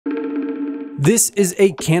This is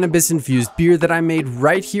a cannabis-infused beer that I made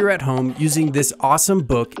right here at home using this awesome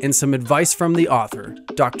book and some advice from the author,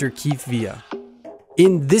 Dr. Keith Villa.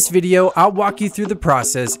 In this video, I'll walk you through the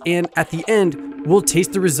process, and at the end, we'll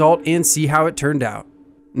taste the result and see how it turned out.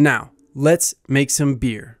 Now, let's make some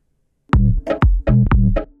beer.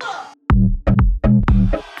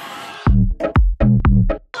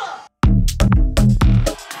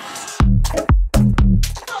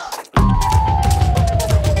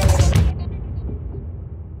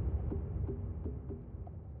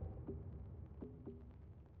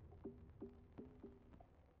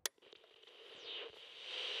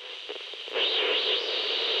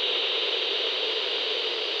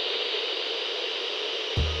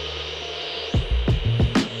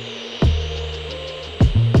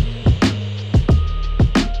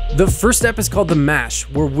 The first step is called the mash,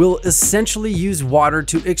 where we'll essentially use water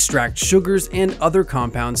to extract sugars and other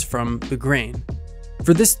compounds from the grain.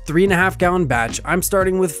 For this 3.5 gallon batch, I'm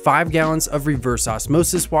starting with 5 gallons of reverse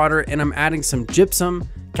osmosis water, and I'm adding some gypsum,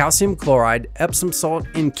 calcium chloride, Epsom salt,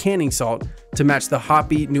 and canning salt to match the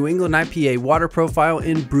hoppy New England IPA water profile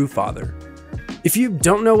in Brewfather. If you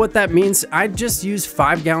don't know what that means, I'd just use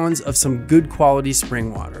 5 gallons of some good quality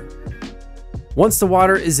spring water. Once the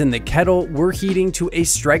water is in the kettle, we're heating to a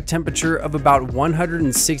strike temperature of about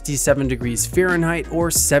 167 degrees Fahrenheit or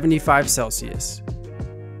 75 Celsius.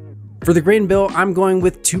 For the grain bill, I'm going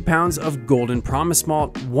with 2 pounds of Golden Promise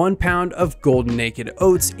malt, 1 pound of Golden Naked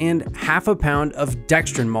Oats, and ½ pound of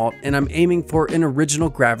dextrin malt, and I'm aiming for an original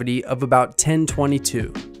gravity of about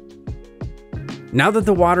 1022. Now that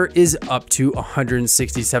the water is up to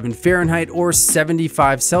 167 Fahrenheit or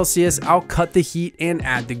 75 Celsius, I'll cut the heat and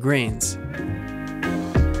add the grains.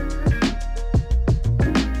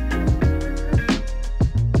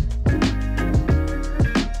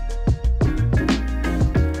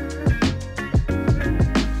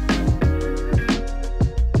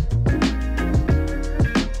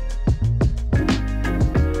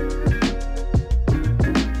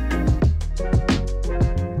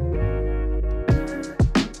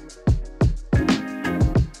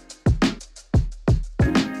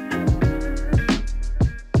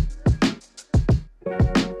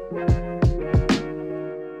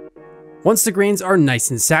 Once the grains are nice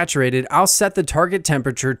and saturated, I'll set the target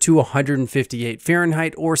temperature to 158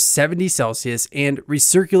 Fahrenheit or 70 Celsius and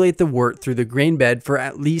recirculate the wort through the grain bed for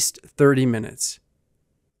at least 30 minutes.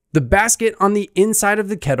 The basket on the inside of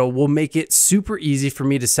the kettle will make it super easy for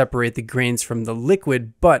me to separate the grains from the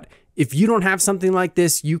liquid, but if you don't have something like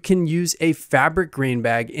this, you can use a fabric grain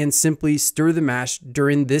bag and simply stir the mash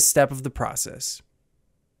during this step of the process.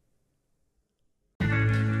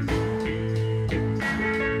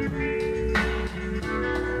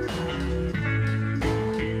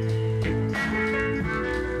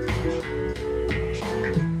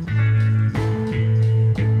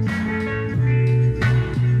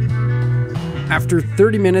 After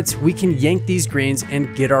 30 minutes, we can yank these grains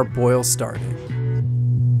and get our boil started.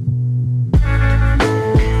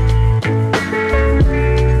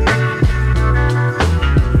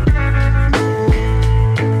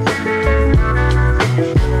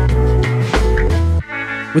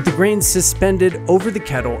 With the grains suspended over the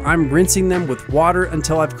kettle, I'm rinsing them with water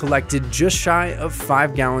until I've collected just shy of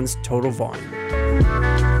 5 gallons total volume.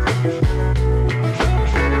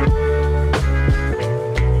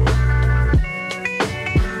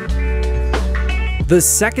 The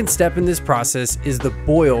second step in this process is the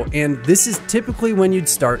boil, and this is typically when you'd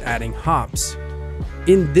start adding hops.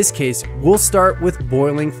 In this case, we'll start with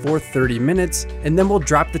boiling for 30 minutes, and then we'll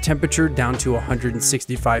drop the temperature down to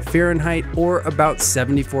 165 Fahrenheit or about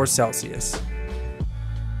 74 Celsius.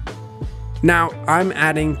 Now I'm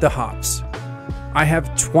adding the hops. I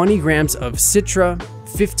have 20 grams of Citra,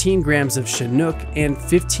 15 grams of Chinook, and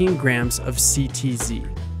 15 grams of CTZ.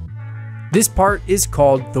 This part is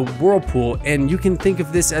called the whirlpool, and you can think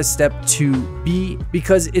of this as step 2B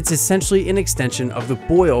because it's essentially an extension of the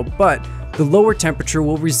boil, but the lower temperature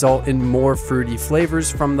will result in more fruity flavors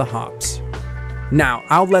from the hops. Now,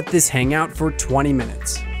 I'll let this hang out for 20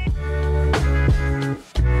 minutes.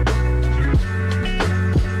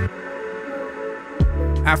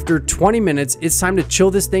 After 20 minutes, it's time to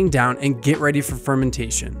chill this thing down and get ready for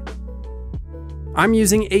fermentation. I'm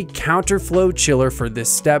using a counterflow chiller for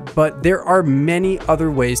this step, but there are many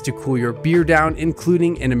other ways to cool your beer down,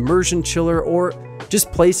 including an immersion chiller or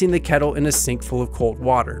just placing the kettle in a sink full of cold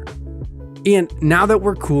water. And now that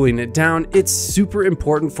we're cooling it down, it's super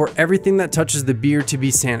important for everything that touches the beer to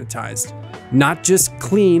be sanitized. Not just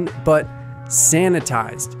clean, but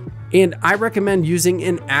sanitized. And I recommend using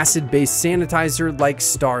an acid-based sanitizer like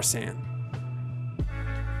Star San.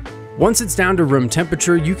 Once it's down to room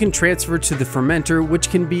temperature, you can transfer to the fermenter, which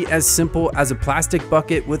can be as simple as a plastic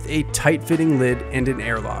bucket with a tight-fitting lid and an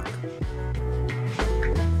airlock.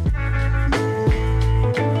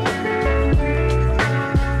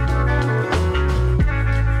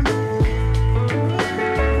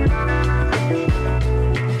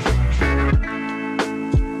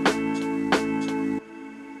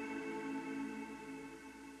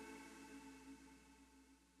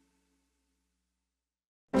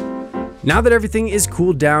 Now that everything is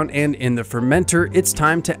cooled down and in the fermenter, it's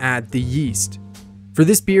time to add the yeast. For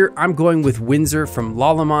this beer, I'm going with Windsor from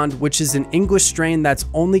Lallemand, which is an English strain that's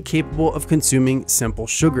only capable of consuming simple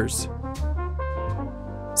sugars.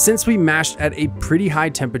 Since we mashed at a pretty high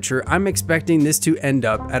temperature, I'm expecting this to end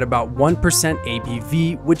up at about 1%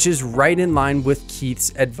 ABV, which is right in line with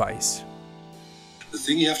Keith's advice. The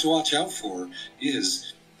thing you have to watch out for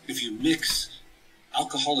is if you mix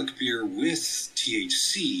alcoholic beer with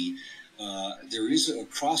THC, there is a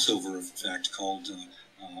crossover effect called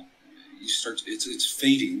it's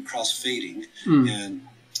fading, cross-fading, and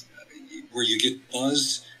where you get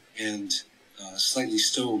buzzed and slightly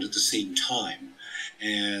stoned at the same time.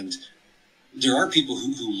 And there are people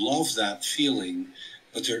who love that feeling,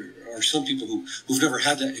 but there are some people who've never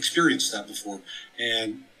had that, experienced that before,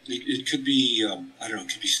 and it could be I don't know, it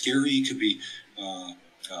could be scary, it could be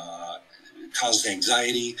cause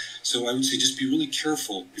anxiety. So I would say just be really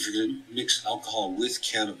careful if you're going to mix alcohol with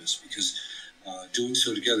cannabis, because doing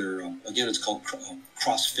so together, again, it's called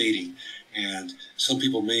cross-fading, and some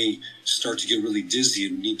people may start to get really dizzy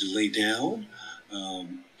and need to lay down,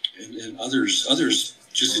 and others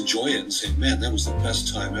just enjoy it and say, man, that was the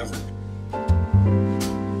best time ever.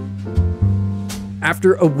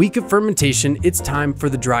 After a week of fermentation, it's time for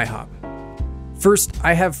the dry hop. First,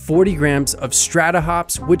 I have 40 grams of strata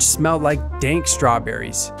hops, which smell like dank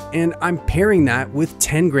strawberries, and I'm pairing that with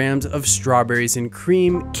 10 grams of strawberries and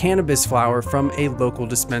cream cannabis flower from a local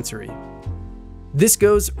dispensary. This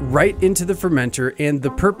goes right into the fermenter, and the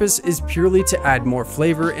purpose is purely to add more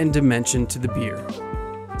flavor and dimension to the beer.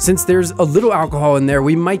 Since there's a little alcohol in there,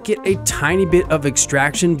 we might get a tiny bit of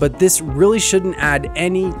extraction, but this really shouldn't add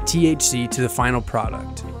any THC to the final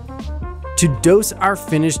product. To dose our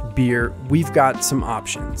finished beer, we've got some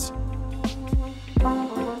options.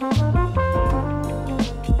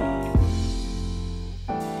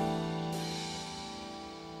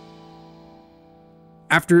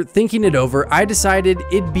 After thinking it over, I decided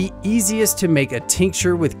it'd be easiest to make a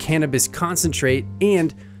tincture with cannabis concentrate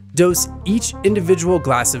and dose each individual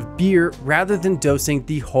glass of beer rather than dosing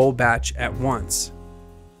the whole batch at once.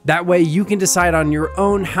 That way you can decide on your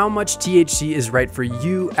own how much THC is right for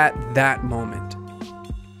you at that moment.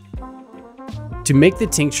 To make the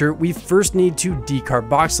tincture, we first need to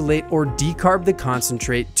decarboxylate or decarb the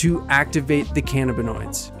concentrate to activate the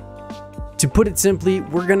cannabinoids. To put it simply,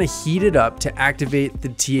 we're going to heat it up to activate the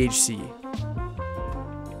THC.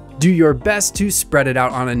 Do your best to spread it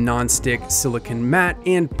out on a non-stick silicone mat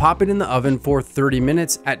and pop it in the oven for 30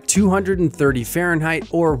 minutes at 230 Fahrenheit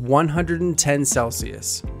or 110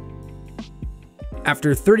 Celsius.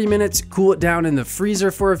 After 30 minutes, cool it down in the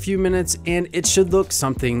freezer for a few minutes and it should look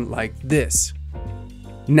something like this.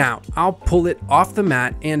 Now, I'll pull it off the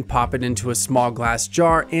mat and pop it into a small glass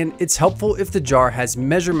jar, and it's helpful if the jar has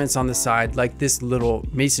measurements on the side like this little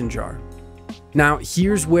mason jar. Now,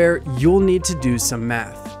 here's where you'll need to do some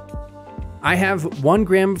math. I have 1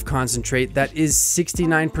 gram of concentrate that is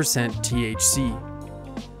 69%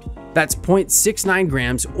 THC. That's 0.69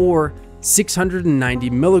 grams or 690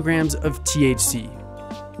 milligrams of THC.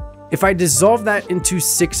 If I dissolve that into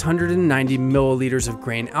 690 milliliters of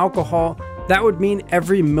grain alcohol, that would mean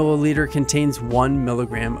every milliliter contains 1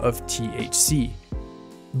 milligram of THC.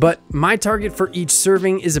 But my target for each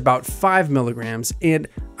serving is about 5 milligrams, and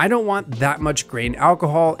I don't want that much grain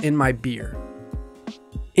alcohol in my beer.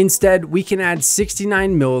 Instead, we can add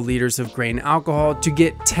 69 milliliters of grain alcohol to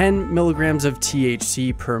get 10 milligrams of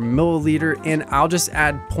THC per milliliter, and I'll just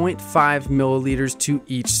add 0.5 milliliters to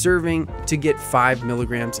each serving to get 5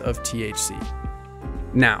 milligrams of THC.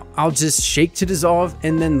 Now, I'll just shake to dissolve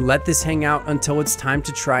and then let this hang out until it's time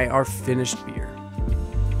to try our finished beer.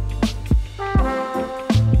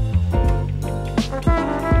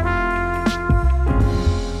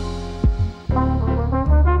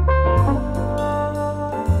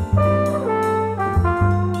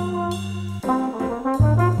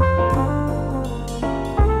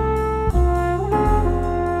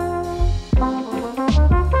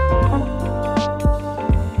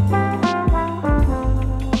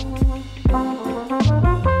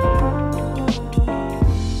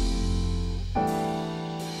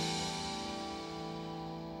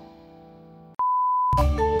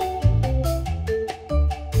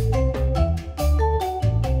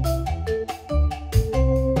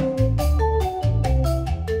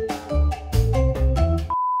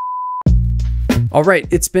 Alright,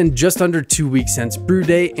 it's been just under 2 weeks since brew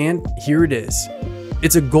day, and here it is.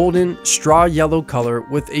 It's a golden, straw yellow color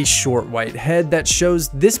with a short white head that shows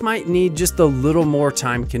this might need just a little more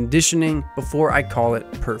time conditioning before I call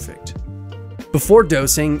it perfect. Before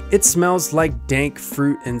dosing, it smells like dank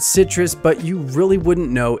fruit and citrus, but you really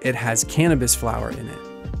wouldn't know it has cannabis flower in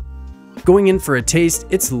it. Going in for a taste,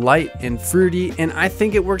 it's light and fruity, and I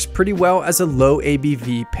think it works pretty well as a low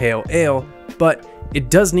ABV pale ale, but it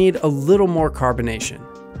does need a little more carbonation.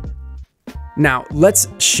 Now, let's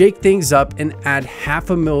shake things up and add half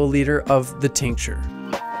a milliliter of the tincture.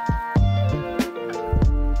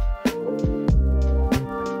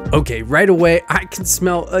 Okay, right away, I can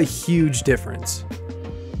smell a huge difference.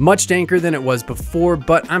 Much danker than it was before,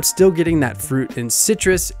 but I'm still getting that fruit and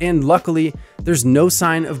citrus, and luckily, there's no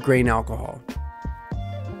sign of grain alcohol.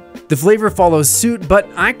 The flavor follows suit, but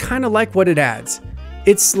I kinda like what it adds.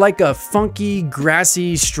 It's like a funky,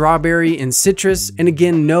 grassy strawberry and citrus, and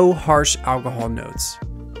again, no harsh alcohol notes.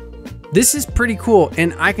 This is pretty cool,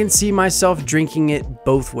 and I can see myself drinking it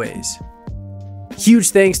both ways. Huge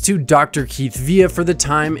thanks to Dr. Keith Villa for the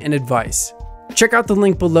time and advice. Check out the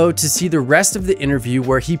link below to see the rest of the interview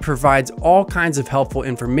where he provides all kinds of helpful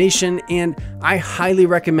information, and I highly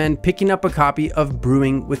recommend picking up a copy of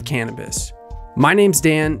Brewing with Cannabis. My name's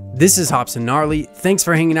Dan, this is Hops and Gnarly. Thanks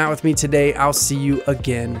for hanging out with me today. I'll see you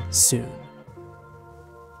again soon.